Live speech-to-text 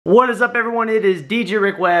What is up, everyone? It is DJ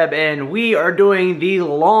Rick Web, and we are doing the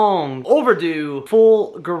long overdue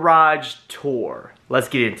full garage tour. Let's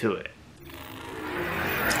get into it.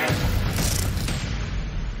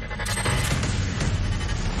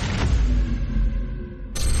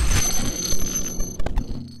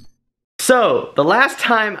 So, the last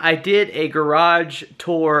time I did a garage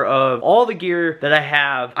tour of all the gear that I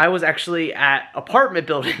have, I was actually at apartment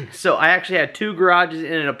building. So I actually had two garages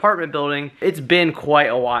in an apartment building. It's been quite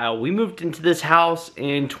a while. We moved into this house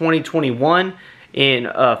in 2021. In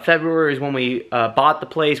February is when we bought the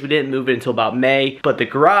place. We didn't move it until about May, but the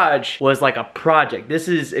garage was like a project. This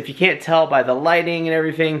is, if you can't tell by the lighting and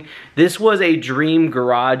everything, this was a dream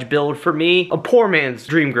garage build for me. A poor man's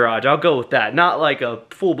dream garage, I'll go with that. Not like a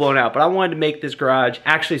full blown out, but I wanted to make this garage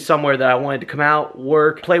actually somewhere that I wanted to come out,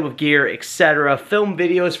 work, play with gear, etc. Film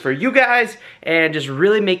videos for you guys, and just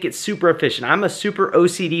really make it super efficient. I'm a super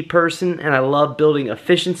OCD person, and I love building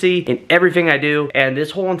efficiency in everything I do, and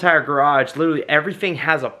this whole entire garage, literally everything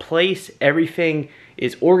has a place, everything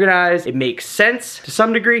is organized, it makes sense to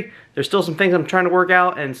some degree. There's still some things I'm trying to work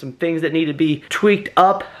out and some things that need to be tweaked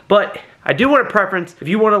up, but I do want a preference. If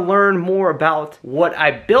you want to learn more about what I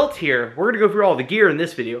built here, we're gonna go through all the gear in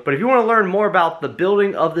this video, but if you want to learn more about the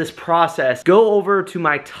building of this process, go over to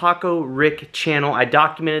my Taco Rick channel. I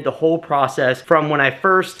documented the whole process from when I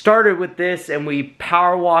first started with this, and we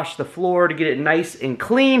power washed the floor to get it nice and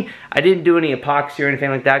clean. I didn't do any epoxy or anything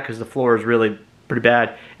like that because the floor is really pretty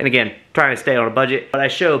bad. And again, trying to stay on a budget. But I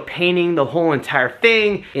show painting the whole entire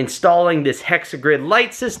thing, installing this hexagrid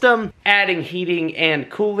light system, adding heating and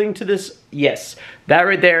cooling to this. Yes, that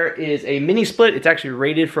right there is a mini split. It's actually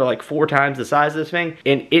rated for like 4 times the size of this thing,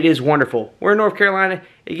 and it is wonderful. We're in North Carolina.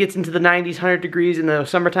 It gets into the 90s, 100 degrees in the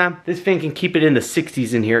summertime. This thing can keep it in the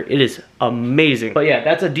 60s in here. It is amazing. But yeah,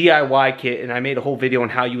 that's a DIY kit, and I made a whole video on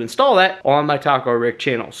how you install that on my Taco Rick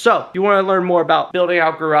channel. So, if you want to learn more about building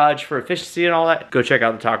out garage for efficiency and all that, go check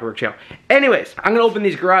out the Taco Rick channel. Anyways, I'm gonna open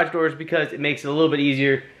these garage doors because it makes it a little bit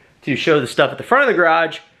easier to show the stuff at the front of the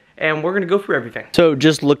garage, and we're gonna go through everything. So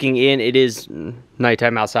just looking in, it is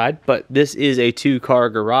nighttime outside, but this is a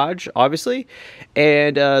 2-car garage, obviously.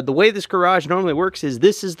 And the way this garage normally works is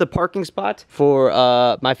this is the parking spot for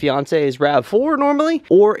my fiance's RAV4 normally,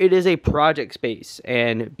 or it is a project space.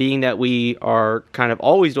 And being that we are kind of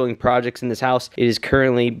always doing projects in this house, it is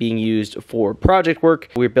currently being used for project work.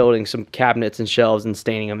 We're building some cabinets and shelves and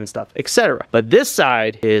staining them and stuff, etc. But this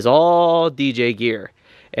side is all DJ gear.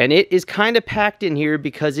 And it is kind of packed in here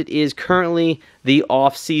because it is currently the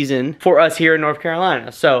off season for us here in North Carolina.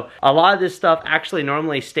 So a lot of this stuff actually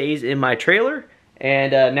normally stays in my trailer,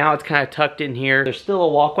 and now it's kind of tucked in here. There's still a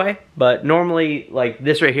walkway, but normally like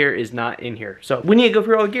this right here is not in here. So we need to go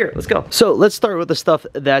through all the gear. Let's go. So let's start with the stuff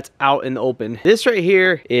that's out in the open. This right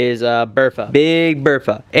here is Berfa, big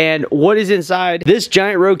Berfa. And what is inside this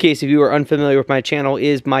giant road case, if you are unfamiliar with my channel,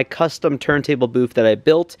 is my custom turntable booth that I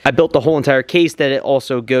built. I built the whole entire case that it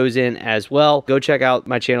also goes in as well. Go check out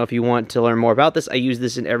my channel if you want to learn more about this. I use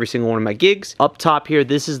this in every single one of my gigs. Up top here,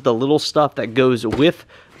 this is the little stuff that goes with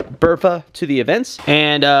Berfa to the events,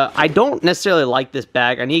 and I don't necessarily like this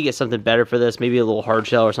bag. I need to get something better for this, maybe a little hard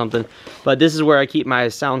shell or something. But this is where I keep my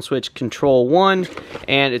sound switch control 1,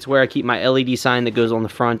 and it's where I keep my LED sign that goes on the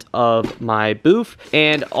front of my booth,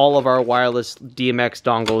 and all of our wireless DMX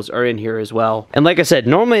dongles are in here as well. And like I said,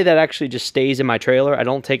 normally that actually just stays in my trailer. I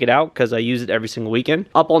don't take it out because I use it every single weekend.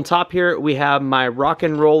 Up on top here we have my rock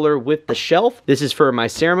and roller with the shelf. This is for my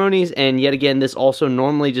ceremonies, and yet again this also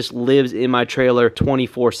normally just lives in my trailer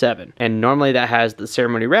 24/7. And normally that has the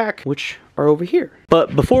ceremony rack, which are over here.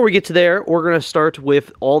 But before we get to there, we're gonna start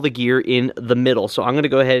with all the gear in the middle. So I'm gonna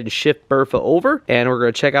go ahead and shift Berfa over, and we're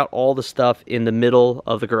gonna check out all the stuff in the middle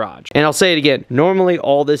of the garage. And I'll say it again, normally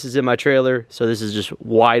all this is in my trailer, so this is just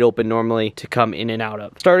wide open normally to come in and out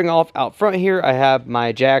of. Starting off out front here, I have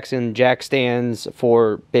my jacks and jack stands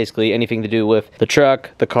for basically anything to do with the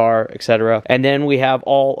truck, the car, etc. And then we have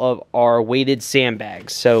all of our weighted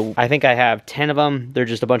sandbags. So I think I have 10 of them. They're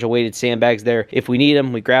just a bunch of weighted sandbags there. If we need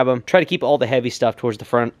them, we grab them. Try to keep all the heavy stuff towards the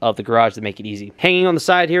front of the garage to make it easy. Hanging on the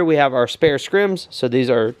side here, we have our spare scrims. So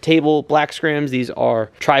these are table black scrims. These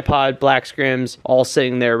are tripod black scrims, all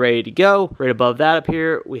sitting there ready to go. Right above that up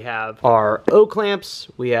here, we have our O clamps.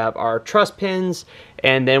 We have our truss pins.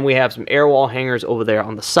 And then we have some air wall hangers over there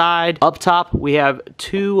on the side. Up top, we have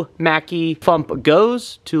 2 Mackie Fump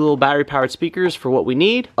Go's, 2 little battery powered speakers for what we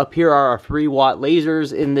need. Up here are our 3-watt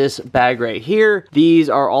lasers in this bag right here. These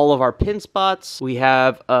are all of our pin spots. We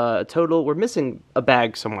have a total, we're missing a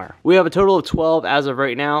bag somewhere. We have a total of 12 as of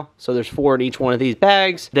right now. So there's 4 in each one of these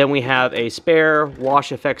bags. Then we have a spare Wash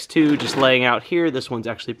FX 2 just laying out here. This one's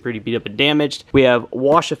actually pretty beat up and damaged. We have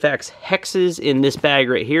Wash FX hexes in this bag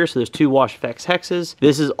right here. So there's 2 Wash FX hexes.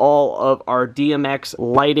 This is all of our DMX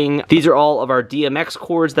lighting. These are all of our DMX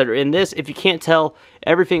cords that are in this. If you can't tell,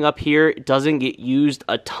 everything up here doesn't get used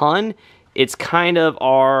a ton. It's kind of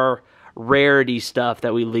our rarity stuff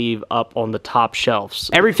that we leave up on the top shelves.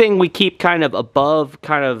 Everything we keep kind of above,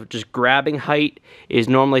 kind of just grabbing height, is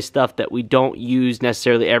normally stuff that we don't use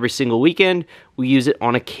necessarily every single weekend. We use it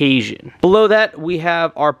on occasion. Below that, we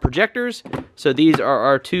have our projectors. So these are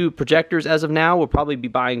our 2 projectors as of now. We'll probably be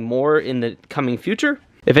buying more in the coming future.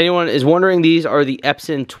 If anyone is wondering, these are the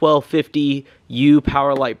Epson 1250U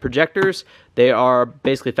Power Light projectors. They are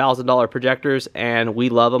basically $1,000 projectors, and we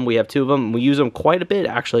love them. We have 2 of them, and we use them quite a bit,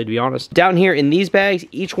 actually, to be honest. Down here in these bags,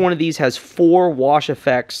 each one of these has 4 Wash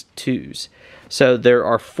FX 2s. So there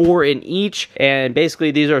are 4 in each, and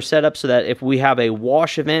basically these are set up so that if we have a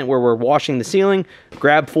wash event where we're washing the ceiling,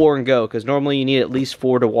 grab 4 and go, because normally you need at least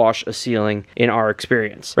 4 to wash a ceiling in our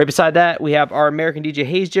experience. Right beside that, we have our American DJ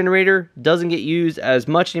haze generator. Doesn't get used as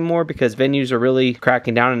much anymore because venues are really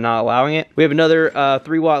cracking down and not allowing it. We have another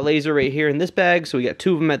 3-watt laser right here in this bag, so we got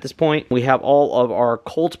 2 of them at this point. We have all of our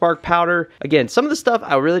cold spark powder. Again, some of the stuff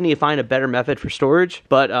I really need to find a better method for storage,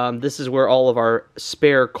 but this is where all of our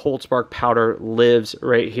spare cold spark powder lives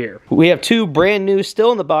right here. We have 2 brand new,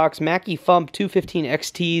 still in the box, Mackie Fump 215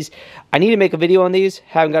 XTs. I need to make a video on these,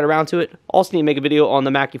 haven't got around to it. Also need to make a video on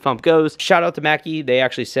the Mackie Fump Go's. Shout out to Mackie, they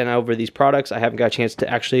actually sent over these products. I haven't got a chance to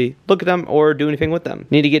actually look at them or do anything with them.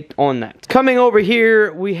 Need to get on that. Coming over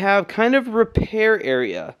here, we have kind of repair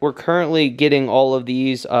area. We're currently getting all of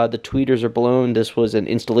these, the tweeters are blown. This was an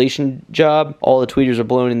installation job. All the tweeters are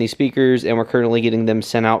blown in these speakers, and we're currently getting them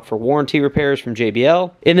sent out for warranty repairs from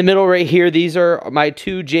JBL. In the middle right here, these are my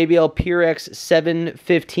 2 JBL PureX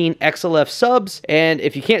 715 XLF subs, and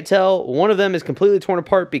if you can't tell, one of them is completely torn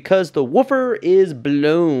apart because the woofer is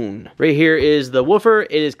blown. Right here is the woofer.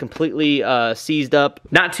 It is completely seized up.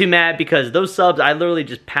 Not too mad because those subs, I literally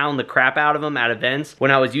just pound the crap out of them at events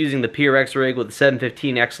when I was using the PureX rig with the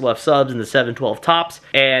 715 XLF subs and the 712 tops,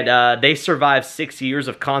 and they survived 6 years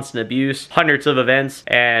of constant abuse, hundreds of events,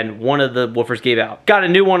 and one of the woofers gave out. Got a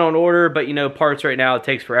new one on order, but you know, parts right now, it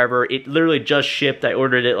takes forever. It literally just shipped. I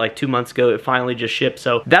ordered it like 2 months ago. It finally just shipped,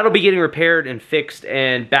 so that'll be getting repaired and fixed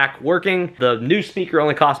and back working. The new speaker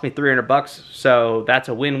only cost me 300 bucks, so that's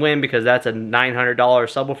a win-win because that's a $900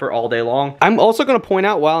 subwoofer all day long. I'm also going to point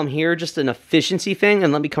out while I'm here just an efficiency thing,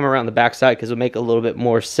 and let me come around the back side because it'll make a little bit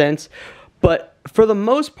more sense. But for the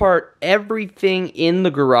most part, everything in the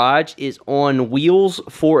garage is on wheels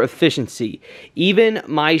for efficiency. Even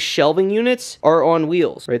my shelving units are on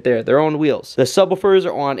wheels. Right there, they're on wheels. The subwoofers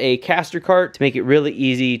are on a caster cart to make it really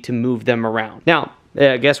easy to move them around. Now,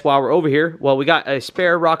 I guess while we're over here, well, we got a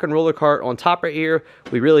spare rock and roller cart on top right here.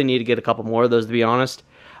 We really need to get a couple more of those, to be honest.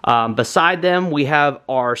 Beside them, we have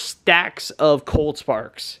our stacks of cold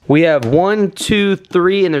sparks. We have 1, 2,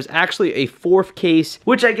 3, and there's actually a 4th case,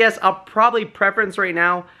 which I guess I'll probably preference right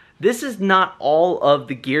now. This is not all of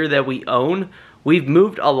the gear that we own. We've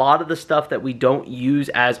moved a lot of the stuff that we don't use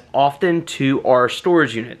as often to our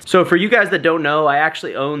storage units. So for you guys that don't know, I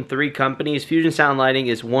actually own 3 companies. Fusion Sound Lighting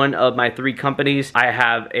is one of my 3 companies. I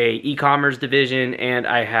have a e-commerce division and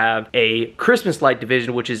I have a Christmas light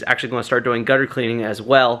division, which is actually going to start doing gutter cleaning as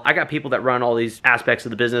well. I got people that run all these aspects of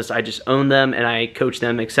the business. I just own them and I coach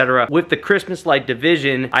them, etc. With the Christmas light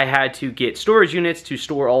division, I had to get storage units to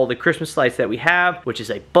store all the Christmas lights that we have, which is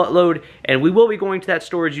a buttload. And we will be going to that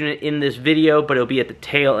storage unit in this video, but it'll be at the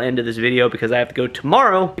tail end of this video because I have to go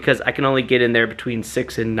tomorrow because I can only get in there between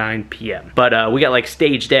 6 and 9 p.m. But we got like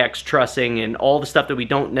stage decks, trussing, and all the stuff that we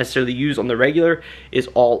don't necessarily use on the regular is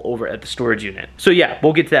all over at the storage unit. So yeah,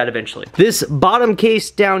 we'll get to that eventually. This bottom case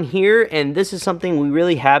down here, and this is something we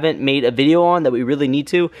really haven't made a video on that we really need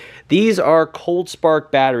to. These are cold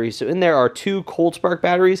spark batteries. So in there are 2 cold spark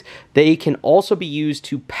batteries. They can also be used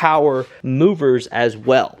to power movers as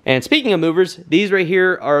well. And speaking of movers, these right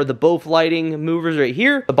here are the both lighting lighting movers right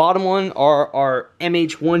here. The bottom one are our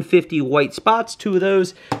MH150 white spots, 2 of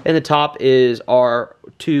those, and the top is our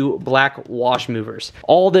 2 black wash movers.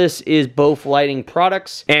 All this is Both Lighting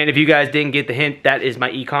products, and if you guys didn't get the hint, that is my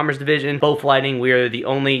e-commerce division. Both Lighting, we are the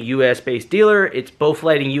only US-based dealer. It's Both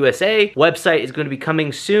Lighting USA. Website is going to be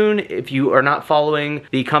coming soon. If you are not following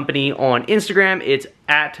the company on Instagram, it's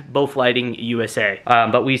at Both Lighting USA.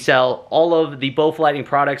 But we sell all of the Both Lighting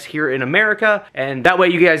products here in America, and that way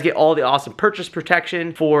you guys get all the awesome purchase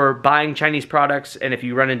protection for buying Chinese products, and if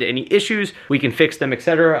you run into any issues, we can fix them,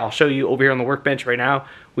 etc. I'll show you over here on the workbench right now.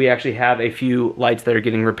 We actually have a few lights that are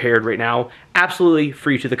getting repaired right now, absolutely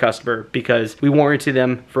free to the customer, because we warranty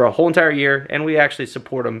them for a whole entire year, and we actually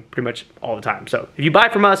support them pretty much all the time. So if you buy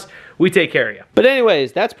from us, we take care of you. But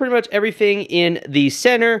anyways, that's pretty much everything in the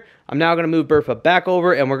center. I'm now gonna move Bertha back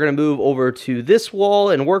over, and we're gonna move over to this wall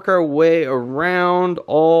and work our way around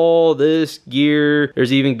all this gear.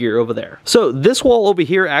 There's even gear over there. So this wall over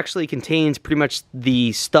here actually contains pretty much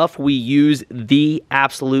the stuff we use the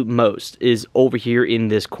absolute most is over here in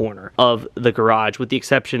this corner of the garage, with the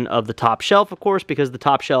exception of the top shelf, of course, because the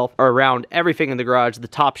top shelf are around everything in the garage. The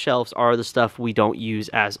top shelves are the stuff we don't use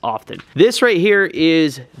as often. This right here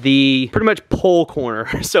is the pretty much pole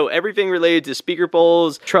corner. So everything related to speaker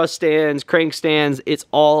poles, truss stands, crank stands, it's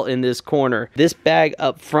all in this corner. This bag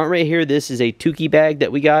up front right here, this is a Tukey bag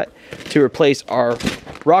that we got to replace our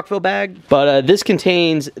Rockville bag, but this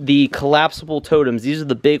contains the collapsible totems. These are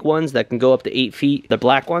the big ones that can go up to 8 feet, the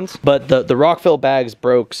black ones, but the Rockville bags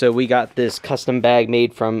broke, so we got this custom bag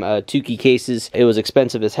made from Tukey cases. It was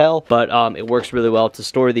expensive as hell, but it works really well to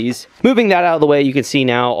store these. Moving that out of the way, you can see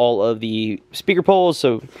now all of the speaker poles.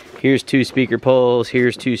 So here's 2 speaker poles,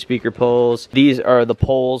 here's 2 speaker poles. These are the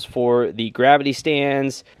poles for the gravity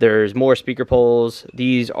stands. There's more speaker poles.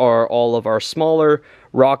 These are all of our smaller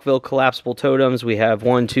Rockville collapsible totems. We have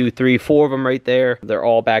 1, 2, 3, 4 of them right there. They're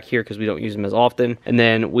all back here because we don't use them as often. And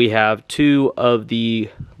then we have 2 of the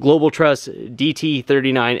Global Truss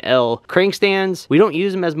DT39L crank stands. We don't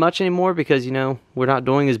use them as much anymore because, you know, we're not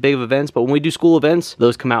doing as big of events, but when we do school events,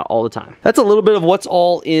 those come out all the time. That's a little bit of what's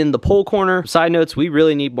all in the pole corner. Side notes, we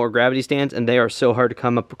really need more gravity stands, and they are so hard to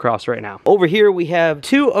come up across right now. Over here, we have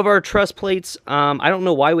 2 of our truss plates. I don't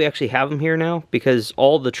know why we actually have them here now, because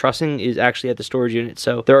all the trussing is actually at the storage unit.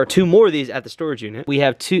 So there are 2 more of these at the storage unit. We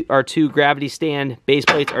have our 2 gravity stand base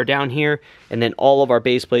plates are down here, and then all of our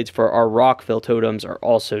base plates for our Rockville totems are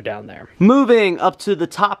also down there. Moving up to the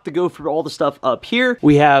top to go through all the stuff up here,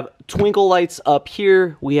 we have twinkle lights up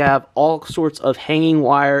here. We have all sorts of hanging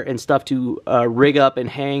wire and stuff to rig up and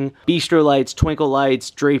hang. Bistro lights, twinkle lights,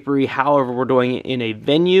 drapery, however we're doing it in a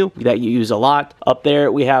venue that you use a lot. Up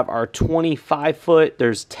there we have our 25-foot,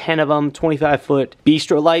 there's 10 of them, 25-foot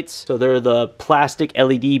bistro lights. So they're the plastic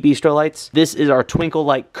LED bistro lights. This is our twinkle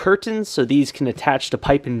light curtains, so these can attach to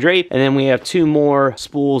pipe and drape. And then we have 2 more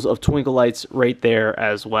spools of twinkle lights right there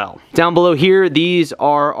as well. Down below here, these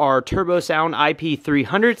are our Turbo Sound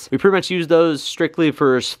IP300s. We pretty much use those strictly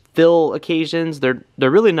for fill occasions. They're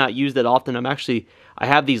really not used that often. I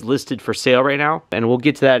have these listed for sale right now, and we'll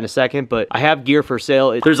get to that in a second, but I have gear for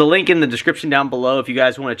sale. There's a link in the description down below if you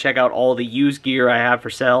guys want to check out all the used gear I have for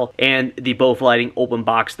sale and the Both Lighting open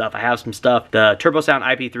box stuff. I have some stuff. The Turbo Sound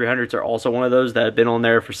IP300s are also one of those that have been on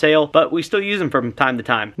there for sale, but we still use them from time to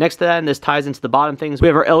time. Next to that, and this ties into the bottom things, we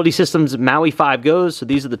have our LD Systems Maui 5 Goes. So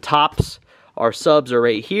these are the tops. Our subs are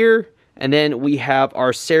right here. And then we have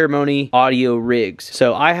our ceremony audio rigs.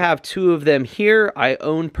 So I have 2 of them here. I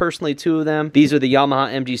own personally 2 of them. These are the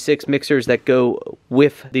Yamaha MG6 mixers that go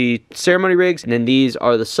with the ceremony rigs. And then these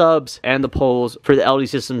are the subs and the poles for the LD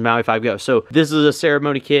Systems Maui 5 Go. So this is a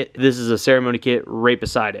ceremony kit. This is a ceremony kit right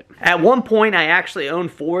beside it. At one point, I actually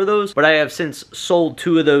owned 4 of those, but I have since sold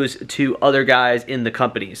 2 of those to other guys in the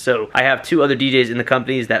company. So I have 2 other DJs in the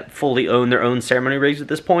companies that fully own their own ceremony rigs at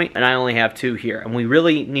this point, and I only have 2 here. And we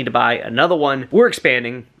really need to buy another one. We're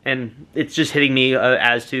expanding, and it's just hitting me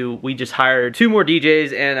as to we just hired 2 more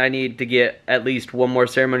DJs, and I need to get at least 1 more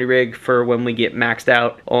ceremony rig for when we get maxed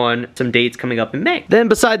out on some dates coming up in May. Then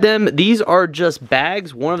beside them, these are just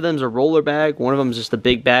bags. One of them's a roller bag, one of them's just a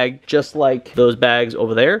big bag, just like those bags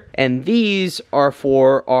over there. And these are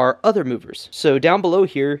for our other movers. So down below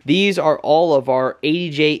here, these are all of our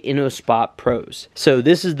 80J InnoSpot Pros. So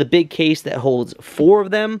this is the big case that holds 4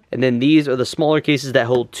 of them, and then these are the smaller cases that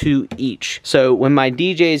hold 2 each. So when my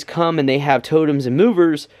DJs come and they have totems and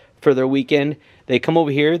movers for their weekend, They come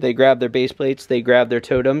over here, they grab their base plates, they grab their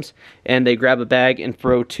totems, and they grab a bag and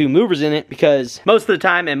throw 2 movers in it, because most of the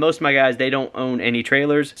time, and most of my guys, they don't own any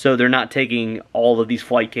trailers, so they're not taking all of these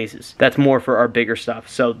flight cases. That's more for our bigger stuff.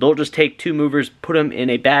 So they'll just take 2 movers, put them in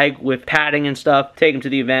a bag with padding and stuff, take them to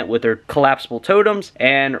the event with their collapsible totems,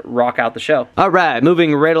 and rock out the show. All right,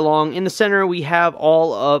 moving right along. In the center, we have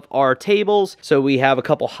all of our tables. So we have a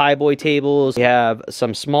couple high boy tables. We have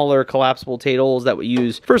some smaller collapsible tables that we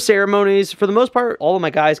use for ceremonies. For the most part, all of my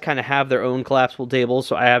guys kind of have their own collapsible tables,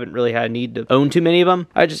 so I haven't really had a need to own too many of them.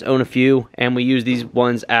 I just own a few, and we use these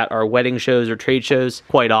ones at our wedding shows or trade shows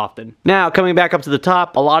quite often. Now, coming back up to the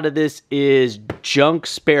top, a lot of this is junk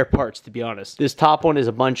spare parts, to be honest. This top one is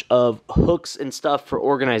a bunch of hooks and stuff for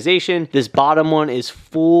organization. This bottom one is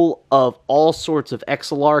full of all sorts of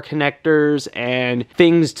XLR connectors and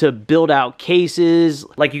things to build out cases.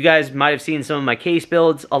 Like you guys might have seen some of my case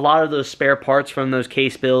builds. A lot of those spare parts from those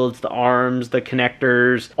case builds, the arms, the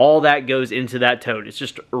connectors, all that goes into that tote. It's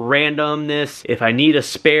just randomness. If I need a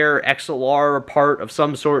spare XLR part of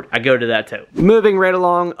some sort, I go to that tote. Moving right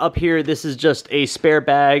along up here, this is just a spare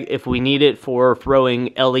bag if we need it for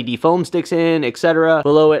throwing LED foam sticks in, etc.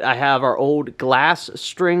 Below it, I have our old glass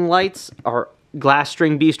string lights, our glass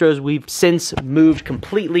string bistros. We've since moved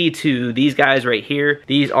completely to these guys right here.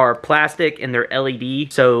 These are plastic and they're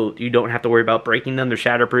LED, so you don't have to worry about breaking them. They're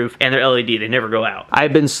shatterproof and they're LED. They never go out.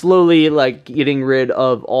 I've been slowly like getting rid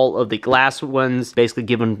of all of the glass ones, basically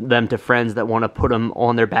giving them to friends that want to put them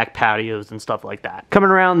on their back patios and stuff like that. Coming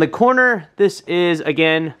around the corner, this is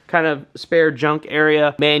again kind of spare junk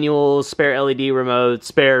area. Manuals, spare LED remotes,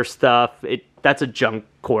 spare stuff. That's a junk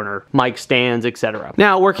corner, mic stands, etc.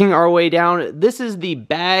 Now, working our way down, this is the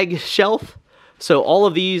bag shelf. So all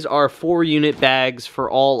of these are 4-unit bags for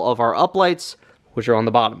all of our uplights, which are on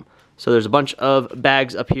the bottom. So there's a bunch of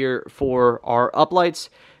bags up here for our uplights.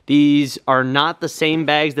 These are not the same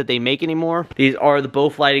bags that they make anymore. These are the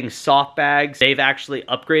Both Lighting soft bags. They've actually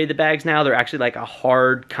upgraded the bags now. They're actually like a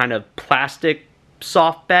hard kind of plastic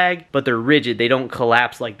soft bag, but they're rigid. They don't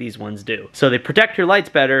collapse like these ones do. So they protect your lights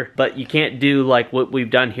better, but you can't do like what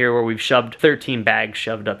we've done here where we've shoved 13 bags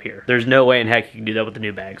shoved up here. There's no way in heck you can do that with the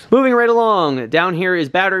new bags. Moving right along, down here is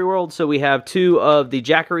Battery World. So we have 2 of the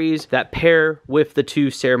Jackeries that pair with the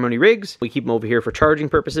 2 ceremony rigs. We keep them over here for charging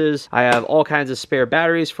purposes. I have all kinds of spare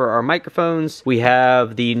batteries for our microphones. We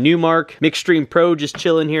have the Newmark Mixstream Pro just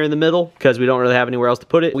chilling here in the middle because we don't really have anywhere else to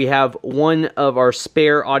put it. We have one of our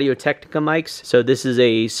spare Audio-Technica mics. So this is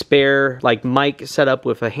a spare like mic set up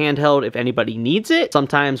with a handheld if anybody needs it.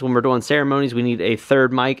 Sometimes when we're doing ceremonies, we need a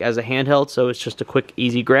 3rd mic as a handheld, so it's just a quick,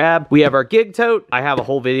 easy grab. We have our gig tote. I have a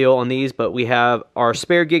whole video on these, but we have our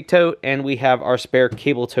spare gig tote and we have our spare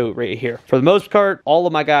cable tote right here. For the most part, all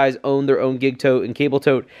of my guys own their own gig tote and cable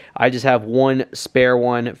tote. I just have one spare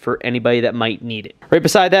one for anybody that might need it. Right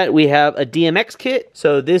beside that, we have a DMX kit.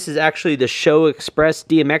 So this is actually the Show Express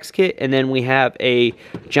DMX kit, and then we have a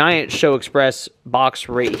giant Show Express box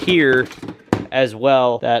right here as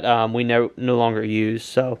well that we no longer use.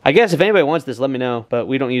 So I guess if anybody wants this, let me know, but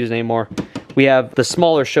we don't use it anymore. We have the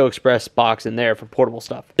smaller Show Express box in there for portable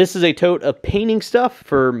stuff. This is a tote of painting stuff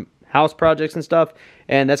for house projects and stuff,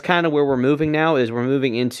 and that's kind of where we're moving now, is we're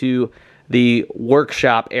moving into the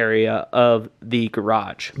workshop area of the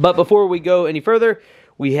garage. But before we go any further,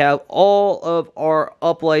 we have all of our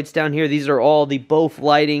uplights down here. These are all the Both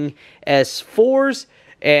Lighting S4s.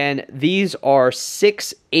 And these are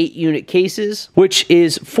 6 8-unit cases, which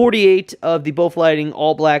is 48 of the Both Lighting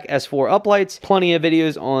all black S4 uplights. Plenty of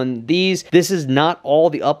videos on these. This is not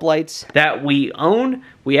all the uplights that we own.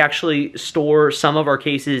 We actually store some of our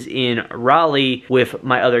cases in Raleigh with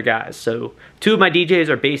my other guys. So 2 of my DJs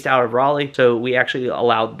are based out of Raleigh, so we actually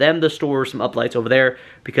allowed them to store some uplights over there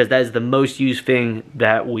because that is the most used thing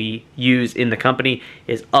that we use in the company,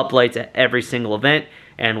 is uplights at every single event.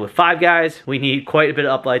 And with 5 guys, we need quite a bit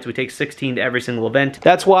of uplights. We take 16 to every single event.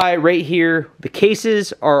 That's why right here, the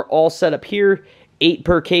cases are all set up here, 8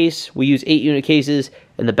 per case. We use 8-unit cases,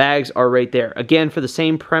 and the bags are right there. Again, for the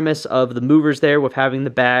same premise of the movers there with having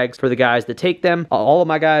the bags for the guys that take them. All of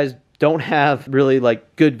my guys don't have really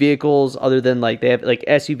like good vehicles other than like they have like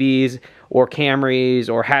SUVs or Camrys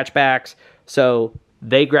or hatchbacks. So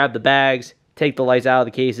they grab the bags, take the lights out of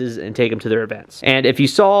the cases, and take them to their events. And if you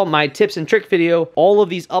saw my tips and trick video, all of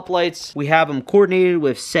these uplights, we have them coordinated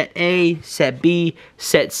with set A, set B,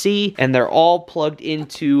 set C, and they're all plugged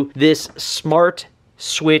into this smart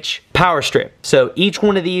switch power strip. So each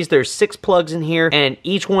one of these, there's 6 plugs in here, and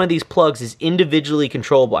each one of these plugs is individually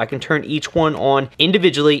controllable. I can turn each one on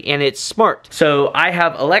individually, and it's smart. So I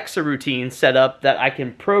have Alexa routines set up that I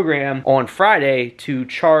can program on Friday to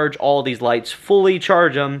charge all these lights, fully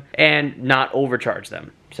charge them, and not overcharge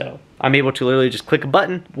them. So I'm able to literally just click a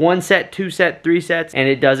button, 1 set, 2 set, 3 sets, and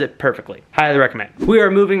it does it perfectly. Highly recommend. We are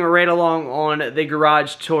moving right along on the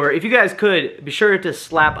garage tour. If you guys could, be sure to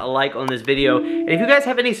slap a like on this video. And if you guys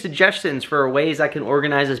have any suggestions for ways I can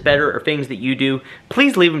organize this better or things that you do,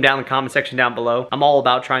 please leave them down in the comment section down below. I'm all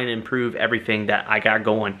about trying to improve everything that I got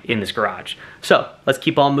going in this garage. So let's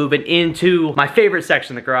keep on moving into my favorite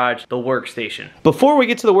section of the garage, the workstation. Before we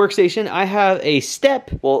get to the workstation, I have a step.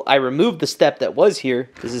 Well, I removed the step that was here.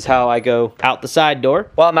 This is how I go out the side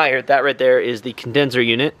door. While I'm out here, that right there is the condenser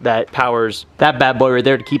unit that powers that bad boy right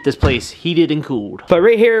there to keep this place heated and cooled. But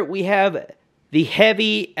right here we have the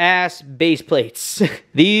heavy ass base plates.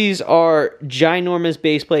 These are ginormous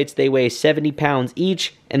base plates. They weigh 70 pounds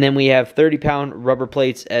each. And then we have 30-pound rubber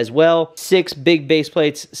plates as well. 6 big base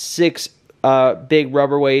plates, 6 big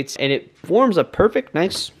rubber weights, and it forms a perfect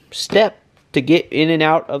nice step to get in and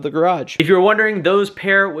out of the garage. If you're wondering, those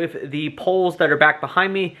pair with the poles that are back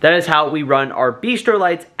behind me. That is how we run our bistro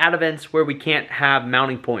lights at events where we can't have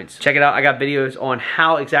mounting points. Check it out, I got videos on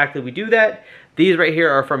how exactly we do that. These right here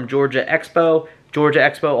are from Georgia Expo. Georgia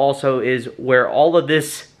Expo also is where all of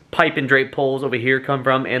this pipe and drape poles over here come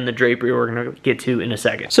from, and the drapery we're gonna get to in a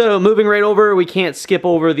second. So moving right over, we can't skip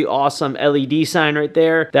over the awesome LED sign right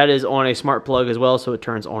there. That is on a smart plug as well, so it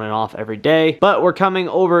turns on and off every day. But we're coming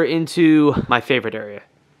over into my favorite area,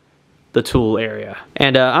 the tool area.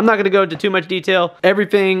 And I'm not gonna go into too much detail.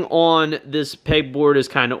 Everything on this pegboard is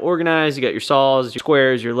kind of organized. You got your saws, your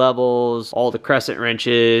squares, your levels, all the crescent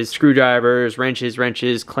wrenches, screwdrivers,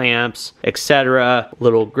 wrenches, clamps, etc.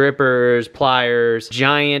 Little grippers, pliers,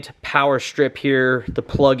 giant power strip here to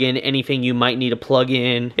plug in anything you might need to plug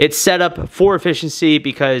in. It's set up for efficiency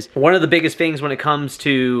because one of the biggest things when it comes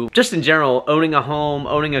to, just in general, owning a home,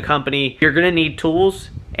 owning a company, you're gonna need tools.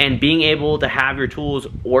 And being able to have your tools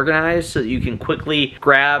organized so that you can quickly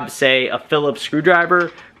grab, say, a Phillips screwdriver,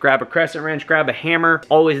 grab a crescent wrench, grab a hammer,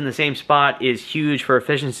 always in the same spot, is huge for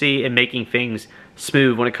efficiency and making things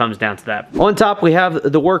smooth when it comes down to that. On top, we have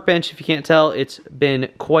the workbench. If you can't tell, it's been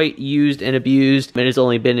quite used and abused. It's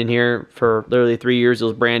only been in here for literally 3 years. It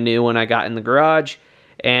was brand new when I got in the garage.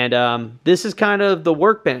 And this is kind of the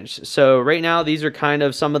workbench. So right now, these are kind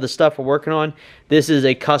of some of the stuff we're working on. This is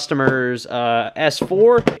a customer's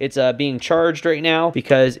S4. It's being charged right now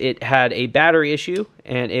because it had a battery issue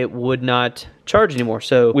and it would not charge anymore.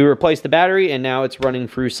 So we replaced the battery and now it's running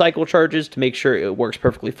through cycle charges to make sure it works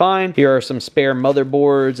perfectly fine. Here are some spare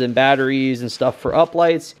motherboards and batteries and stuff for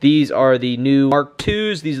uplights. These are the new Mark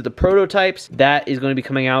IIs. These are the prototypes. That is going to be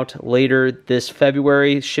coming out later this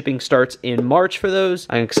February. Shipping starts in March for those.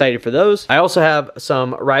 I'm excited for those. I also have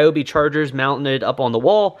some Ryobi chargers mounted up on the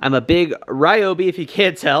wall. I'm a big Ryobi, if you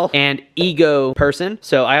can't tell, and Ego person.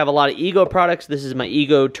 So I have a lot of Ego products. This is my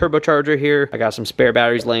Ego turbocharger here. I got some spare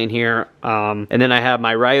batteries laying here. And then I have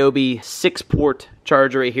my Ryobi 6-port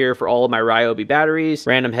charger right here for all of my Ryobi batteries.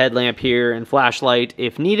 Random headlamp here and flashlight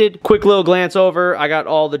if needed. Quick little glance over. I got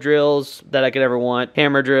all the drills that I could ever want.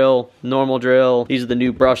 Hammer drill, normal drill. These are the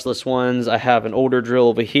new brushless ones. I have an older drill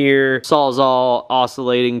over here. Sawzall,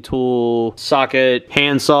 oscillating tool, socket,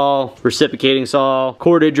 hand saw, reciprocating saw,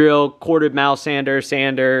 corded drill, corded mouse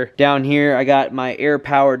sander. Down here I got my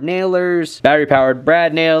air-powered nailers, battery-powered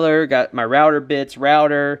brad nailer, got my router bits,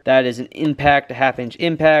 that is an impact, a 1/2-inch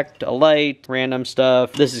impact, a light, random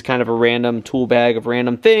stuff. This is kind of a random tool bag of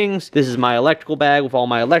random things. This is my electrical bag with all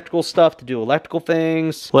my electrical stuff to do electrical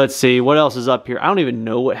things. Let's see, what else is up here? I don't even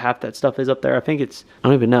know what half that stuff is up there. I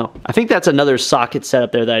don't even know. I think that's another socket set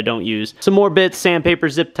up there that I don't use. Some more bits, sandpaper,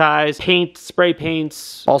 zip ties, paint, spray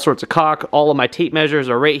paints, all sorts of caulk. All of my tape measures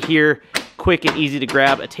are right here. Quick and easy to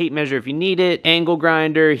grab a tape measure if you need it. Angle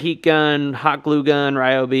grinder, heat gun, hot glue gun,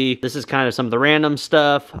 Ryobi. This is kind of some of the random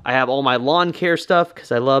stuff. I have all my lawn care stuff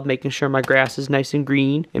because I love making sure my grass is nice and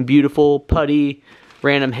green and beautiful. Putty,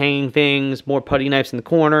 random hanging things, more putty knives in the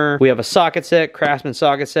corner. We have a socket set, Craftsman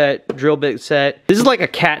socket set, drill bit set. This is like a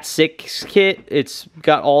Cat 6 kit. It's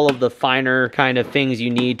got all of the finer kind of things you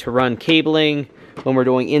need to run cabling when we're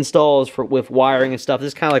doing installs with wiring and stuff. This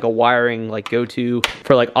is kind of like a wiring go-to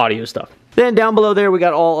for audio stuff. Then down below there, we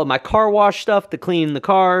got all of my car wash stuff to clean the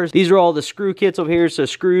cars. These are all the screw kits over here. So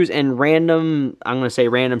screws and random, I'm gonna say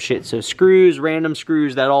random shit. So screws, random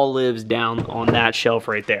screws, that all lives down on that shelf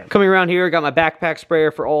right there. Coming around here, I got my backpack sprayer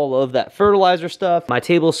for all of that fertilizer stuff. My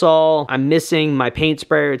table saw. I'm missing my paint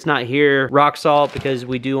sprayer. It's not here. Rock salt, because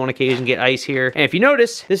we do on occasion get ice here. And if you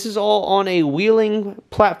notice, this is all on a wheeling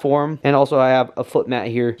platform. And also I have a foot mat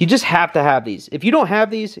here. You just have to have these. If you don't have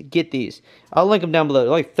these, get these. I'll link them down below. They're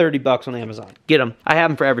like 30 bucks on Amazon. Get them. I have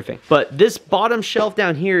them for everything. But this bottom shelf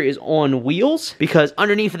down here is on wheels, because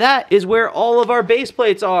underneath that is where all of our base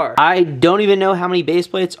plates are. I don't even know how many base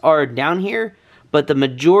plates are down here, but the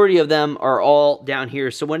majority of them are all down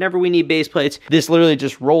here. So whenever we need base plates, this literally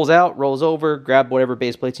just rolls out, rolls over, grab whatever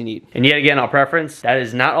base plates you need. And yet again, I'll preference, that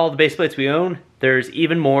is not all the base plates we own. There's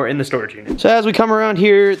even more in the storage unit. So as we come around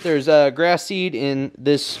here, there's a grass seed in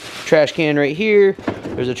this trash can right here.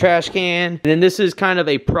 There's a trash can. And then this is kind of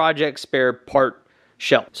a project spare part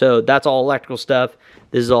shelf. So that's all electrical stuff.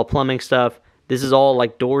 This is all plumbing stuff. This is all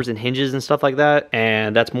like doors and hinges and stuff like that.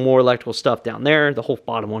 And that's more electrical stuff down there. The whole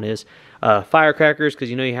bottom one is firecrackers, because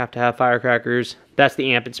you know you have to have firecrackers. That's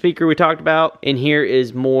the amp and speaker we talked about. And here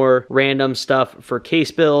is more random stuff for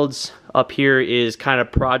case builds. Up here is kind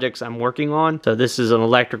of projects I'm working on. So this is an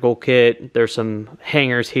electrical kit. There's some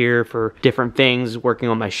hangers here for different things, working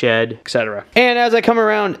on my shed, etc. And as I come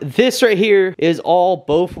around, this right here is all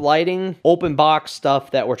both lighting, open box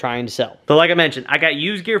stuff that we're trying to sell. So like I mentioned, I got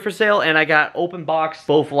used gear for sale and I got open box,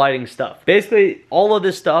 both lighting stuff. Basically, all of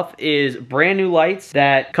this stuff is brand new lights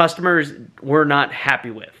that customers were not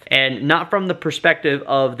happy with. And not from the perspective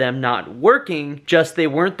of them not working, just they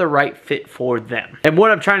weren't the right fit for them. And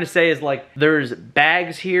what I'm trying to say is, like, there's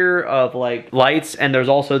bags here of like lights, and there's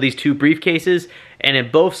also these two briefcases. And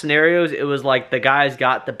in both scenarios, it was like the guys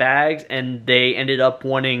got the bags and they ended up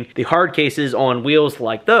wanting the hard cases on wheels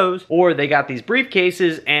like those, or they got these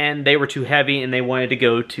briefcases and they were too heavy and they wanted to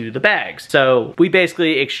go to the bags. So we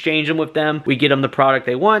basically exchange them with them. We get them the product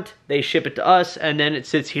they want, they ship it to us, and then it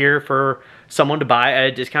sits here for someone to buy at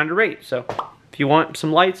a discounted rate. So if you want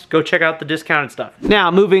some lights, go check out the discounted stuff.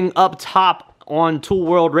 Now moving up top on Tool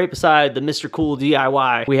World, right beside the Mr. Cool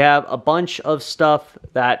DIY, we have a bunch of stuff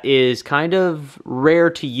that is kind of rare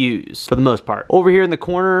to use for the most part. Over here in the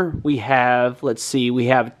corner, we have, let's see, we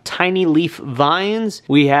have tiny leaf vines.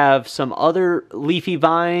 We have some other leafy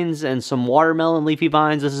vines and some watermelon leafy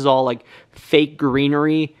vines. This is all like fake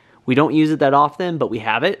greenery. We don't use it that often, but we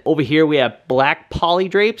have it. Over here, we have black poly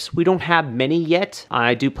drapes. We don't have many yet.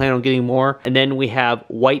 I do plan on getting more. And then we have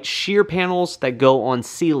white sheer panels that go on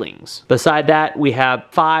ceilings. Beside that, we have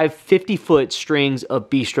 5 50-foot strings of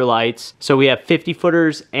Bistro lights. So we have 50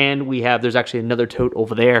 footers, and we have, there's actually another tote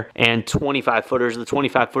over there, and 25 footers. The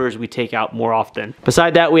 25 footers we take out more often.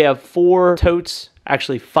 Beside that, we have 4 totes,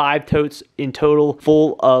 actually 5 totes in total,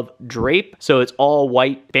 full of drape. So it's all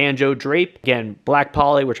white banjo drape. Again, black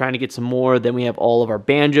poly, we're trying to get some more. Then we have all of our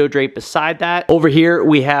banjo drape beside that. Over here,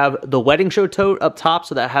 we have the wedding show tote up top.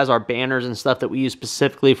 So that has our banners and stuff that we use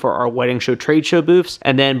specifically for our wedding show trade show booths.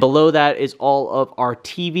 And then below that is all of our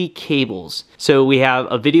TV cables. So we have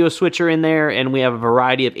a video switcher in there, and we have a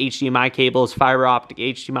variety of HDMI cables, fiber optic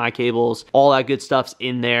HDMI cables, all that good stuff's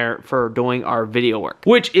in there for doing our video work,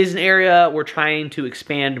 which is an area we're trying to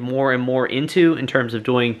expand more and more into in terms of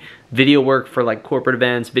doing video work for like corporate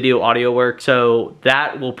events, video audio work. So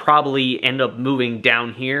that will probably end up moving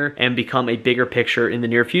down here and become a bigger picture in the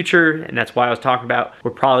near future. And that's why I was talking about,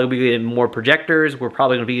 we're probably gonna be getting more projectors. We're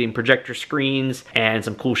probably gonna be getting projector screens and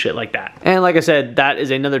some cool shit like that. And like I said, that is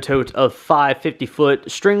another tote of 5 50-foot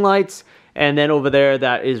string lights. And then over there,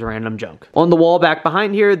 that is random junk. On the wall back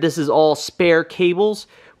behind here, this is all spare cables.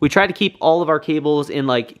 We try to keep all of our cables in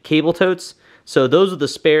like cable totes. So those are the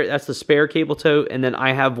spare, that's the spare cable tote, and then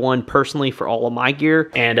I have one personally for all of my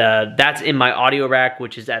gear, and that's in my audio rack,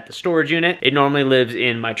 which is at the storage unit. It normally lives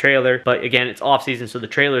in my trailer, but again, it's off season, so the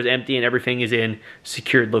trailer is empty and everything is in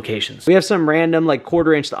secured locations. We have some random like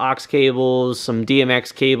 1/4 inch aux cables, some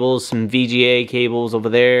DMX cables, some VGA cables over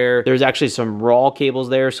there. There's actually some raw cables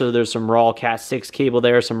there, so there's some raw Cat 6 cable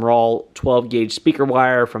there, some raw 12 gauge speaker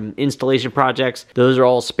wire from installation projects. Those are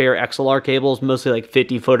all spare XLR cables, mostly like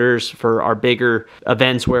 50 footers for our bigger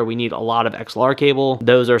events where we need a lot of XLR cable.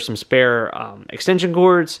 Those are some spare extension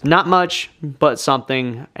cords. Not much, but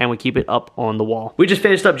something, and we keep it up on the wall. We just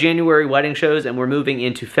finished up January wedding shows, and we're moving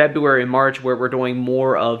into February and March, where we're doing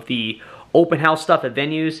more of the open house stuff at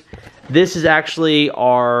venues. This is actually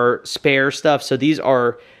our spare stuff. So these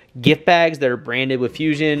are gift bags that are branded with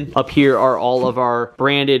Fusion. Up here are all of our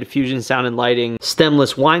branded Fusion Sound and Lighting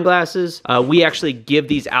stemless wine glasses. We actually give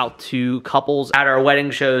these out to couples at our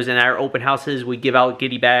wedding shows and at our open houses. We give out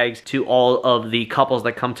goodie bags to all of the couples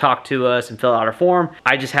that come talk to us and fill out our form.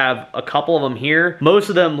 I just have a couple of them here. Most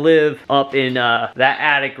of them live up in that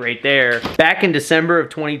attic right there. Back in December of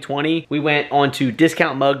 2020, we went onto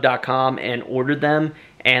discountmug.com and ordered them,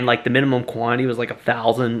 and like the minimum quantity was like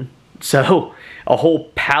 1,000. So a whole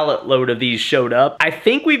pallet load of these showed up. I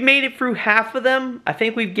think we've made it through half of them. I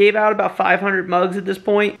think we've gave out about 500 mugs at this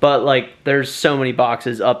point, but like there's so many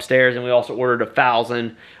boxes upstairs, and we also ordered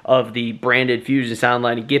 1,000 of the branded Fusion Sound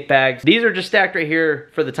Lighting gift bags. These are just stacked right here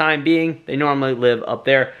for the time being. They normally live up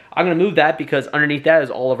there. I'm gonna move that because underneath that is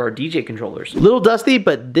all of our DJ controllers. A little dusty,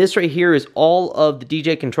 but this right here is all of the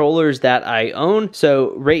DJ controllers that I own.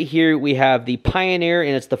 So right here we have the Pioneer,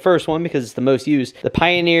 and it's the first one because it's the most used. The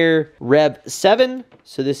Pioneer Rev 7.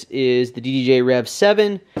 So this is the DJ Rev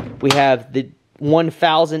 7. We have the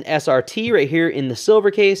 1000 SRT right here in the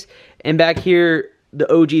silver case. And back here,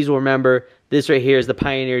 the OGs will remember, this right here is the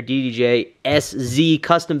Pioneer DDJ SZ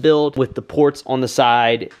custom build with the ports on the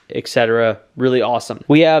side, etc. Really awesome.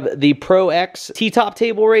 We have the Pro X T-top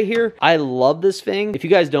table right here. I love this thing. If you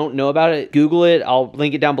guys don't know about it, Google it. I'll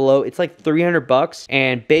link it down below. It's like 300 bucks,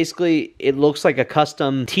 and basically it looks like a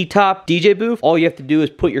custom T-top DJ booth. All you have to do is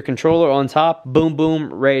put your controller on top, boom,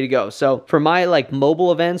 boom, ready to go. So for my like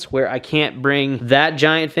mobile events where I can't bring that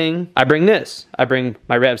giant thing, I bring this. I bring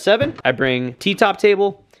my Rev 7, I bring T-top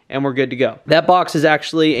table, and we're good to go. That box is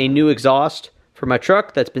actually a new exhaust for my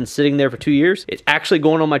truck that's been sitting there for 2 years. It's actually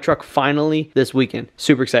going on my truck finally this weekend.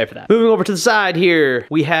 Super excited for that. Moving over to the side here,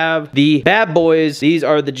 we have the bad boys. These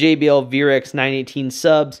are the JBL VRX 918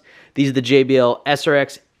 subs. These are the JBL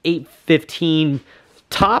SRX 815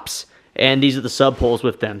 tops, and these are the sub poles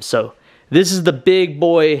with them. So this is the big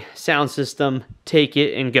boy sound system. Take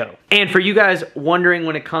it and go. And for you guys wondering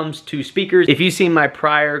when it comes to speakers, if you've seen my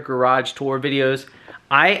prior garage tour videos,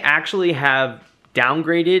 I actually have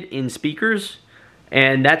downgraded in speakers,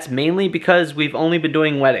 and that's mainly because we've only been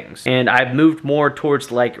doing weddings, and I've moved more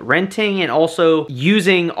towards like renting and also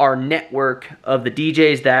using our network of the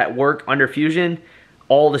DJs that work under Fusion,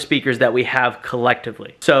 all the speakers that we have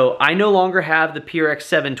collectively. So I no longer have the PRX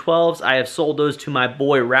 712s. I have sold those to my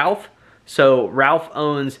boy Ralph. So Ralph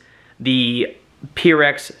owns the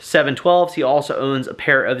PRX 712s. He also owns a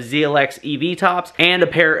pair of ZLX EV tops and a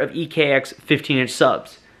pair of EKX 15-inch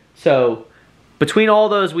subs. So between all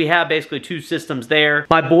those, we have basically two systems there.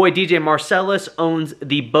 My boy DJ Marcellus owns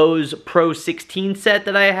the Bose Pro 16 set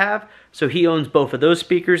that I have, so he owns both of those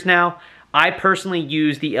speakers now. I personally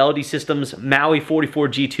use the LD Systems Maui 44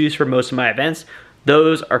 G2s for most of my events.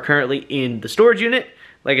 Those are currently in the storage unit.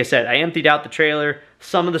 Like I said, I emptied out the trailer.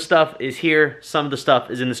 Some of the stuff is here, some of the stuff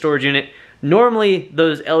is in the storage unit. Normally,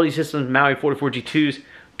 those LD Systems Maui 44 G2s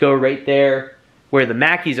go right there where the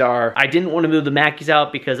Mackies are. I didn't want to move the Mackies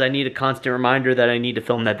out because I need a constant reminder that I need to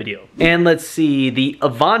film that video. And let's see, the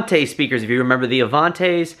Avante speakers, if you remember the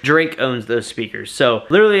Avantes, Drake owns those speakers. So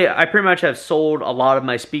literally, I pretty much have sold a lot of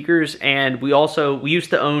my speakers, and we used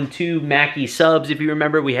to own two Mackie subs. If you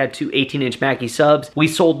remember, we had two 18-inch Mackie subs. We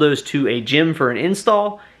sold those to a gym for an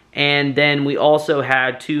install. And then we also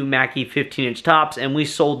had two Mackie 15-inch tops, and we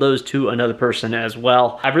sold those to another person as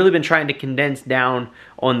well. I've really been trying to condense down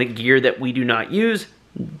on the gear that we do not use.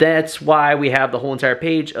 That's why we have the whole entire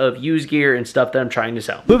page of used gear and stuff that I'm trying to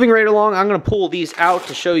sell. Moving right along, I'm gonna pull these out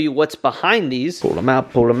to show you what's behind these. Pull them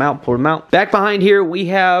out, pull them out, pull them out. Back behind here, we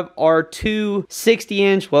have our two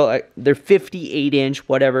 60-inch, well, they're 58-inch,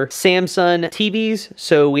 whatever, Samsung TVs.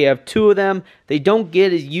 So we have two of them. They don't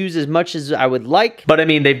get used as much as I would like, but I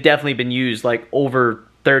mean, they've definitely been used like over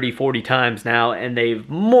 30, 40 times now, and they've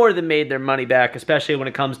more than made their money back, especially when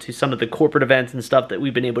it comes to some of the corporate events and stuff that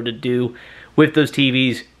we've been able to do with those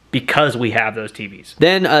TVs because we have those TVs.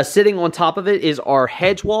 Then sitting on top of it is our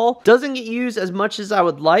hedge wall. Doesn't get used as much as I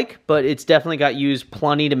would like, but it's definitely got used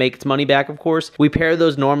plenty to make its money back, of course. We pair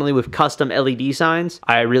those normally with custom LED signs.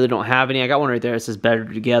 I really don't have any. I got one right there that says better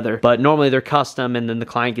together, but normally they're custom and then the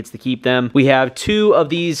client gets to keep them. We have two of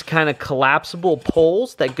these kind of collapsible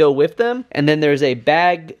poles that go with them, and then there's a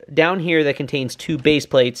bag down here that contains two base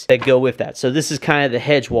plates that go with that. So this is kind of the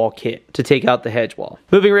hedge wall kit to take out the hedge wall.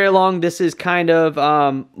 Moving right along, this is kind of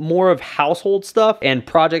more of household stuff and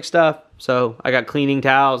project stuff. So I got cleaning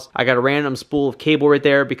towels. I got a random spool of cable right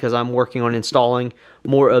there because I'm working on installing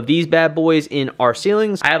more of these bad boys in our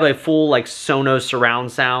ceilings. I have a full like Sonos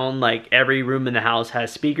surround sound. Like every room in the house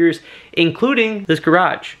has speakers, including this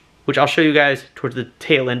garage, which I'll show you guys towards the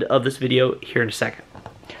tail end of this video here in a second.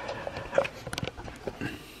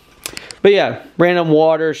 But yeah, random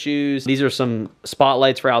water, shoes. These are some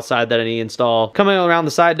spotlights for outside that I need to install. Coming around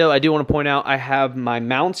the side though, I do want to point out I have my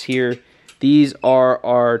mounts here. These are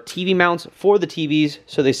our TV mounts for the TVs.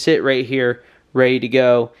 So they sit right here, ready to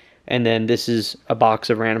go. And then this is a box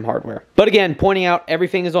of random hardware. But again, pointing out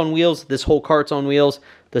everything is on wheels. This whole cart's on wheels.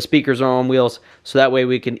 The speakers are on wheels. So that way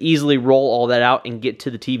we can easily roll all that out and get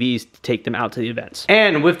to the TVs to take them out to the events.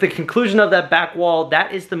 And with the conclusion of that back wall,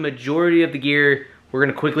 that is the majority of the gear. We're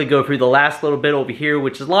gonna quickly go through the last little bit over here,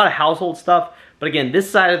 which is a lot of household stuff. But again, this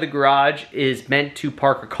side of the garage is meant to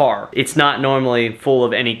park a car. It's not normally full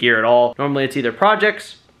of any gear at all. Normally it's either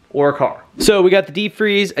projects or a car. So we got the deep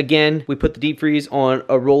freeze. Again, we put the deep freeze on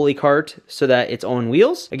a rolly cart so that it's on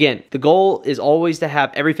wheels. Again, the goal is always to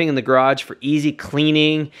have everything in the garage for easy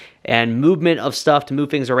cleaning and movement of stuff to move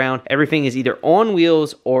things around. Everything is either on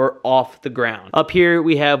wheels or off the ground. Up here,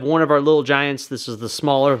 we have one of our little giants. This is the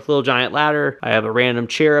smaller little giant ladder. I have a random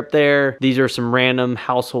chair up there. These are some random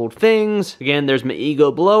household things. Again, there's my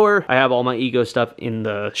Ego blower. I have all my Ego stuff in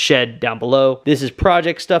the shed down below. This is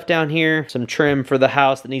project stuff down here. Some trim for the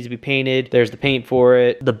house that needs to be painted. There's the paint for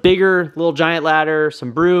it. The bigger little giant ladder,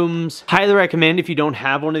 some brooms. Highly recommend, if you don't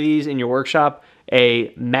have one of these in your workshop,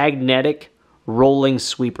 a magnetic rolling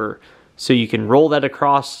sweeper. So you can roll that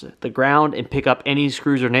across the ground and pick up any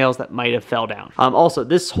screws or nails that might have fell down. Also,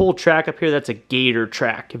 this whole track up here, that's a Gator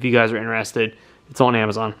track, if you guys are interested. It's on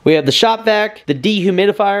Amazon. We have the shop vac, the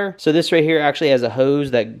dehumidifier. So this right here actually has a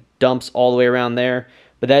hose that dumps all the way around there.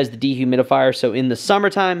 But that is the dehumidifier. So in the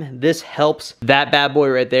summertime, this helps that bad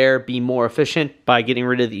boy right there be more efficient by getting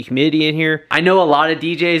rid of the humidity in here. I know a lot of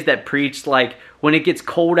DJs that preach like, when it gets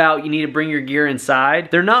cold out, you need to bring your gear inside.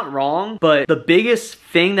 They're not wrong, but the biggest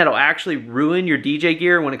thing that'll actually ruin your DJ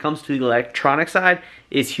gear when it comes to the electronic side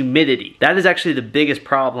is humidity. That is actually the biggest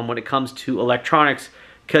problem when it comes to electronics,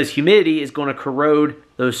 because humidity is going to corrode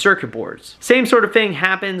those circuit boards. Same sort of thing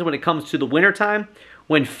happens when it comes to the wintertime.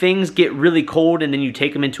 When things get really cold and then you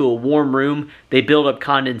take them into a warm room, they build up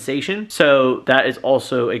condensation. So that is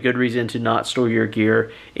also a good reason to not store your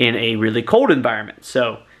gear in a really cold environment.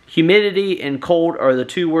 So humidity and cold are the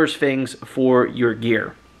two worst things for your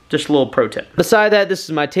gear. Just a little pro tip. Beside that, this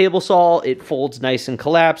is my table saw. It folds nice and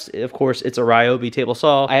collapsed. Of course, it's a Ryobi table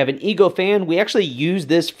saw. I have an Ego fan. We actually use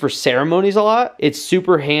this for ceremonies a lot. It's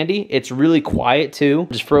super handy. It's really quiet too.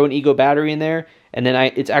 Just throw an Ego battery in there. And then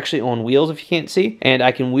it's actually on wheels if you can't see. And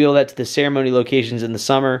I can wheel that to the ceremony locations in the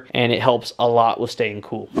summer, and it helps a lot with staying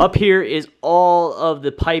cool. Up here is all of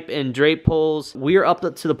the pipe and drape poles. We are up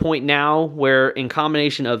to the point now where in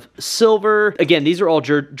combination of silver, again, these are all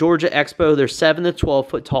Georgia Expo. They're 7 to 12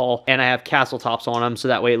 foot tall, and I have castle tops on them, so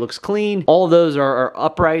that way it looks clean. All of those are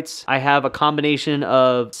uprights. I have a combination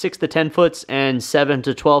of 6 to 10 foots and 7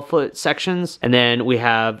 to 12 foot sections. And then we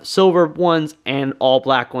have silver ones and all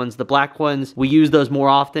black ones. The black ones, we use those more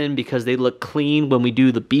often because they look clean when we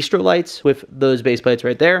do the bistro lights with those base plates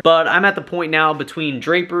right there. But I'm at the point now between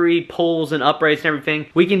drapery, poles, and uprights and everything,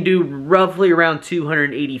 we can do roughly around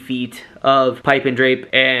 280 feet of pipe and drape,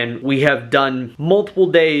 and we have done multiple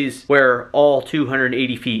days where all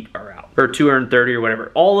 280 feet are out, or 230 or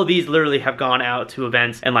whatever. All of these literally have gone out to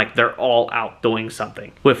events, and like they're all out doing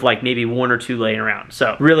something with like maybe 1 or 2 laying around.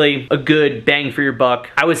 So really a good bang for your buck.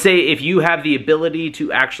 I would say if you have the ability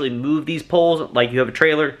to actually move these poles, like you have a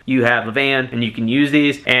trailer, you have a van, and you can use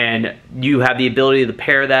these, and you have the ability to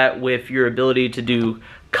pair that with your ability to do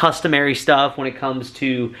customary stuff when it comes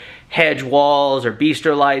to hedge walls or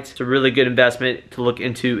bistro lights, it's a really good investment to look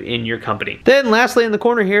into in your company. Then lastly in the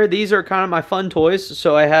corner here, these are kind of my fun toys.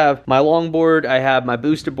 So I have my longboard, I have my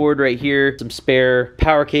booster board right here, some spare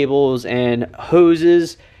power cables and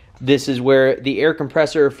hoses. This is where the air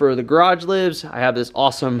compressor for the garage lives. I have this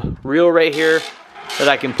awesome reel right here that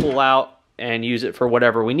I can pull out and use it for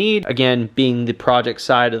whatever we need. Again, being the project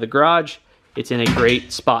side of the garage, it's in a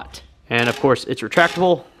great spot. And of course, it's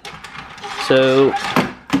retractable, so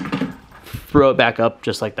throw it back up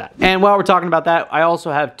just like that. And while we're talking about that, I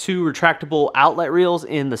also have 2 retractable outlet reels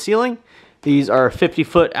in the ceiling. These are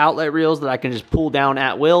 50-foot outlet reels that I can just pull down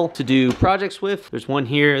at will to do projects with. There's one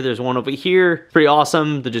here, there's one over here. Pretty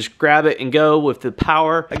awesome to just grab it and go with the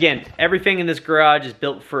power. Again, everything in this garage is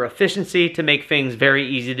built for efficiency to make things very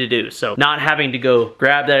easy to do. So not having to go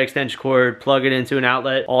grab that extension cord, plug it into an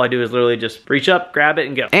outlet. All I do is literally just reach up, grab it,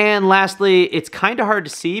 and go. And lastly, it's kind of hard to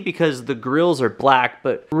see because the grills are black,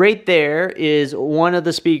 but right there is one of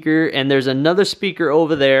the speaker, and there's another speaker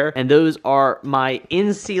over there, and those are my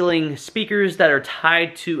in-ceiling speakers speakers that are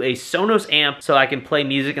tied to a Sonos amp so I can play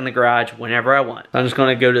music in the garage whenever I want. I'm just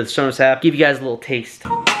gonna go to the Sonos app, give you guys a little taste. So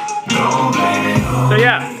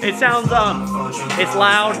yeah, it sounds, it's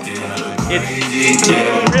loud,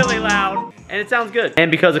 it's really loud, and it sounds good.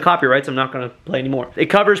 And because of copyrights, I'm not gonna play anymore. It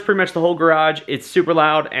covers pretty much the whole garage. It's super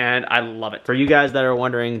loud, and I love it. For you guys that are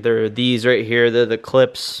wondering, they're these right here. They're the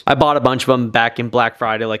clips. I bought a bunch of them back in Black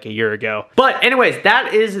Friday like a year ago. But anyways,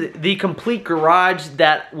 that is the complete garage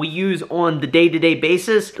that we use on the day-to-day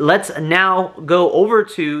basis. Let's now go over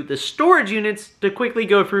to the storage units to quickly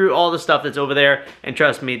go through all the stuff that's over there. And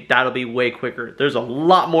trust me, that'll be way quicker. There's a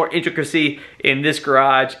lot more intricacy in this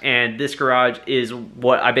garage, and this garage is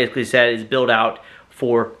what I basically said is built out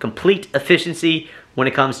for complete efficiency when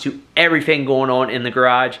it comes to everything going on in the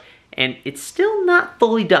garage. And it's still not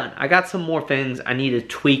fully done. I got some more things I need to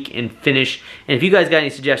tweak and finish. And if you guys got any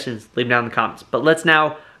suggestions, leave them down in the comments. But let's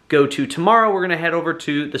now go to tomorrow. We're gonna head over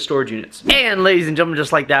to the storage units. And ladies and gentlemen,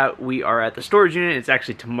 just like that, we are at the storage unit. It's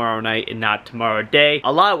actually tomorrow night and not tomorrow day.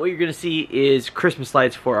 A lot of what you're gonna see is Christmas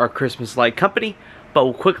lights for our Christmas light company. But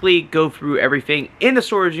we'll quickly go through everything in the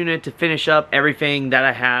storage unit to finish up everything that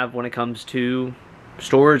I have when it comes to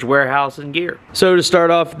storage, warehouse, and gear. So to start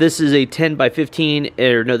off, this is a 10 by 15,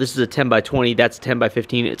 or no, this is a 10 by 20, that's 10 by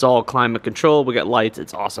 15. It's all climate control. We got lights,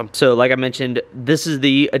 it's awesome. So like I mentioned, this is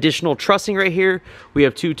the additional trussing right here. We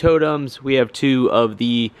have 2 totems. We have 2 of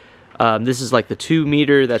the, this is like the 2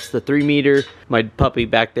 meter, that's the 3 meter. My puppy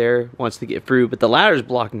back there wants to get through, but the ladder's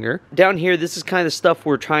blocking her. Down here, this is kind of stuff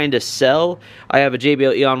we're trying to sell. I have a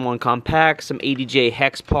JBL Eon 1 Compact, some ADJ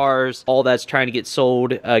Hex Pars, all that's trying to get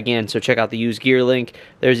sold. Again, so check out the used gear link.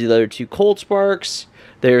 There's the other 2 Cold Sparks.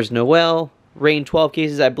 There's Noel. Rain 12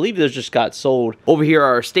 cases, I believe those just got sold. Over here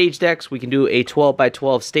are our stage decks. We can do a 12 by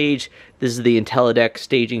 12 stage. This is the IntelliDeck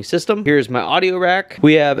staging system. Here's my audio rack.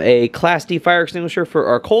 We have a Class D fire extinguisher for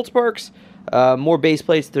our Cold Sparks. More base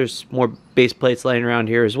plates. There's more base plates laying around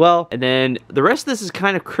here as well. And then the rest of this is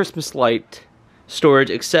kind of Christmas light storage,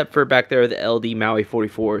 except for back there the LD Maui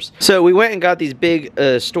 44s. So we went and got these big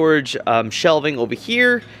storage shelving over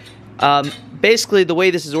here. Basically, the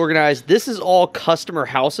way this is organized, this is all customer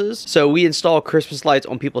houses. So we install Christmas lights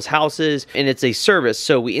on people's houses, and it's a service.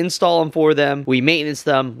 So we install them for them, we maintenance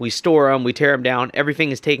them, we store them, we tear them down.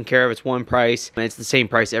 Everything is taken care of. It's one price, and it's the same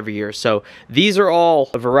price every year. So these are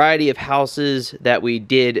all a variety of houses that we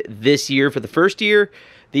did this year for the first year.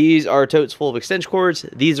 These are totes full of extension cords.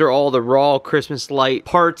 These are all the raw Christmas light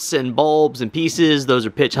parts and bulbs and pieces. Those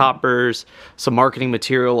are pitch hoppers, some marketing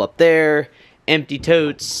material up there. Empty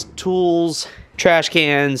totes, tools, trash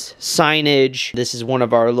cans, signage. This is one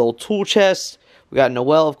of our little tool chests. We got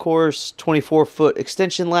Noel, of course, 24-foot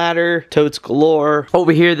extension ladder, totes galore.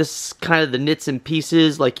 Over here, this is kind of the nits and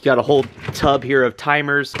pieces. Like, you got a whole tub here of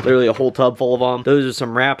timers, literally a whole tub full of them. Those are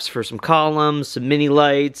some wraps for some columns, some mini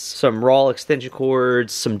lights, some raw extension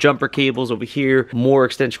cords, some jumper cables over here, more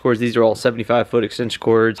extension cords. These are all 75-foot extension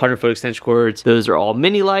cords, 100-foot extension cords. Those are all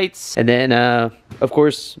mini lights. And then, of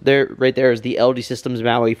course, right there is the LD Systems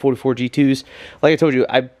Maui 44 G2s. Like I told you,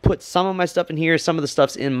 I put some of my stuff in here. Some of the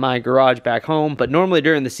stuff's in my garage back home. But normally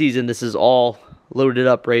during the season, this is all loaded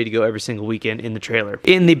up, ready to go every single weekend in the trailer.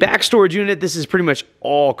 In the back storage unit, this is pretty much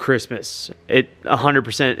all Christmas. It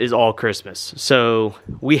 100% is all Christmas. So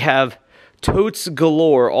we have totes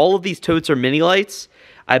galore. All of these totes are mini lights.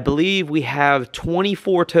 I believe we have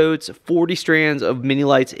 24 totes, 40 strands of mini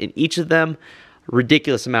lights in each of them.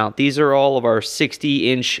 Ridiculous amount. These are all of our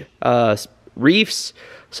 60-inch reefs,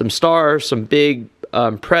 some stars, some big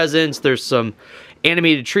presents. There's some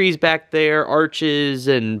animated trees back there, arches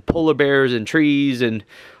and polar bears and trees, and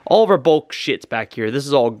all of our bulk shits back here. This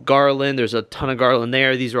is all garland. There's a ton of garland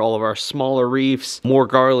there. These are all of our smaller reefs. More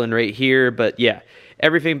garland right here. But yeah,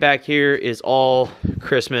 everything back here is all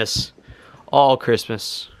Christmas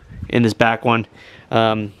in this back one.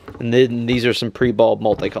 And then these are some pre-bulb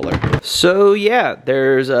multicolor. So yeah,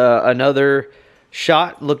 there's another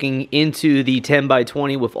shot looking into the 10 by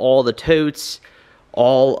 20 with all the totes.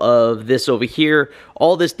 All of this over here.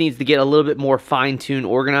 All this needs to get a little bit more fine-tuned,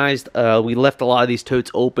 organized. We left a lot of these totes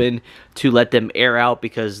open to let them air out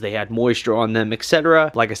because they had moisture on them, etc.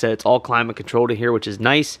 Like I said, it's all climate controlled in here, which is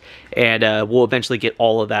nice. And we'll eventually get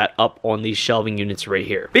all of that up on these shelving units right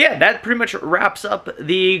here. But yeah, that pretty much wraps up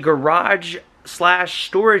the garage slash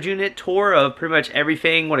storage unit tour of pretty much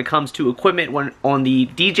everything when it comes to equipment on the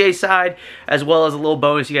DJ side, as well as a little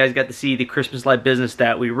bonus. You guys got to see the Christmas light business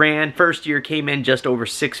that we ran. First year came in just over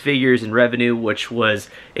 6 figures in revenue, which was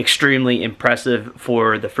extremely impressive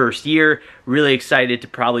for the first year. Really excited to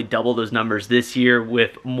probably double those numbers this year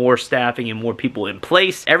with more staffing and more people in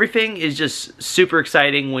place. Everything is just super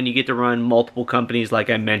exciting when you get to run multiple companies like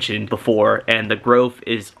I mentioned before, and the growth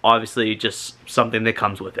is obviously just something that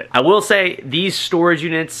comes with it. I will say these storage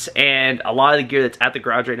units and a lot of the gear that's at the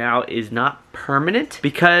garage right now is not permanent,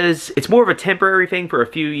 because it's more of a temporary thing for a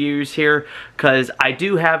few years here, because I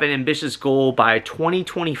do have an ambitious goal by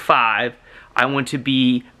 2025. I want to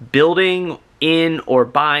be building in or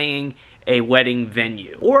buying a wedding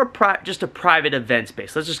venue, or just a private event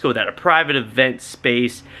space. Let's just go with that, a private event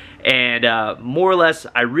space. And more or less,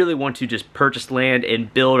 I really want to just purchase land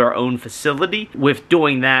and build our own facility. With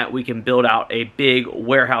doing that, we can build out a big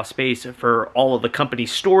warehouse space for all of the company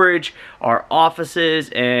storage, our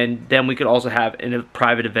offices, and then we could also have a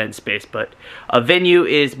private event space. But a venue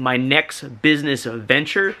is my next business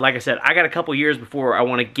venture. Like I said, I got a couple years before I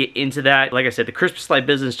want to get into that. Like I said, the Christmas light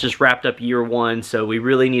business just wrapped up year one, so we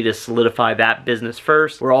really need to solidify that business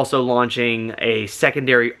first. We're also launching a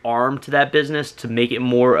secondary arm to that business to make it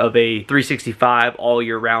more of a 365 all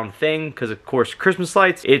year round thing, because of course Christmas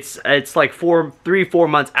lights, it's like 3-4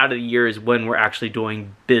 months out of the year is when we're actually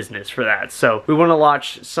doing business for that. So we want to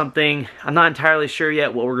launch something. I'm not entirely sure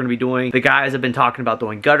yet what we're going to be doing. The guys have been talking about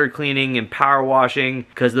doing gutter cleaning and power washing,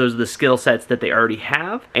 because those are the skill sets that they already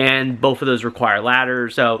have, and both of those require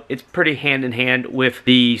ladders, so it's pretty hand in hand with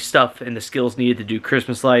the stuff and the skills needed to do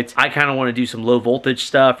Christmas lights. I kind of want to do some low voltage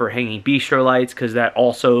stuff or hanging bistro lights, because that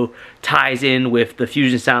also ties in with the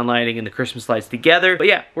Fusion sound lighting and the Christmas lights together. But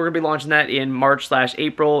yeah, we're gonna be launching that in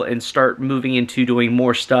March/April and start moving into doing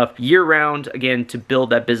more stuff year round, again, to build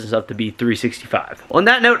that business up to be 365. On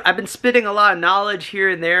that note, I've been spitting a lot of knowledge here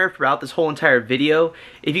and there throughout this whole entire video.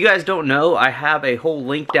 If you guys don't know, I have a whole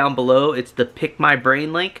link down below. It's the Pick My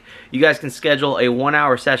Brain link. You guys can schedule a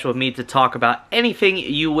 1-hour session with me to talk about anything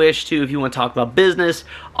you wish to. If you want to talk about business,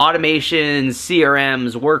 automations,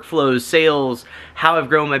 CRMs, workflows, sales, how I've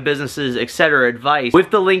grown my businesses, etc., advice.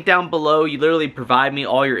 With the link down below, you literally provide me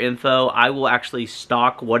all your info. I will actually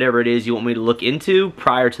stock whatever it is you want me to look into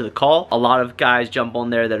prior to the call. A lot of guys jump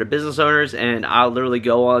on there that are business owners, and I'll literally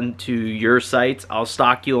go on to your sites. I'll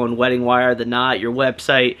stock you on Wedding Wire, The Knot, your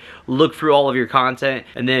website, look through all of your content,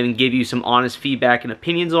 and then give you some honest feedback and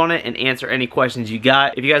opinions on it and answer any questions you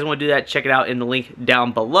got. If you guys want to do that, check it out in the link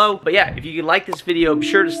down below. But yeah, if you like this video, be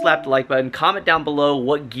sure to slap the like button. Comment down below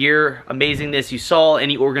what gear amazingness you saw,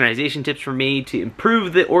 any organization tips for me to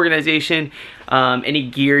improve the organization, any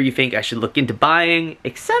gear you think I should look into buying,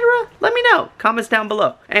 etc. Let me know. Comments down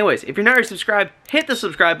below. Anyways, if you're not already subscribed, hit the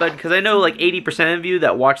subscribe button, because I know like 80% of you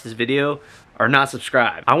that watch this video are not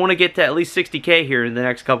subscribed. I want to get to at least 60K here in the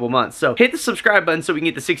next couple months. So hit the subscribe button so we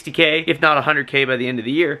can get to 60K, if not 100K by the end of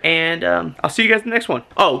the year. And I'll see you guys in the next one.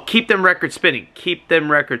 Oh, keep them records spinning. Keep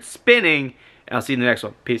them records spinning. And I'll see you in the next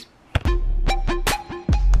one. Peace.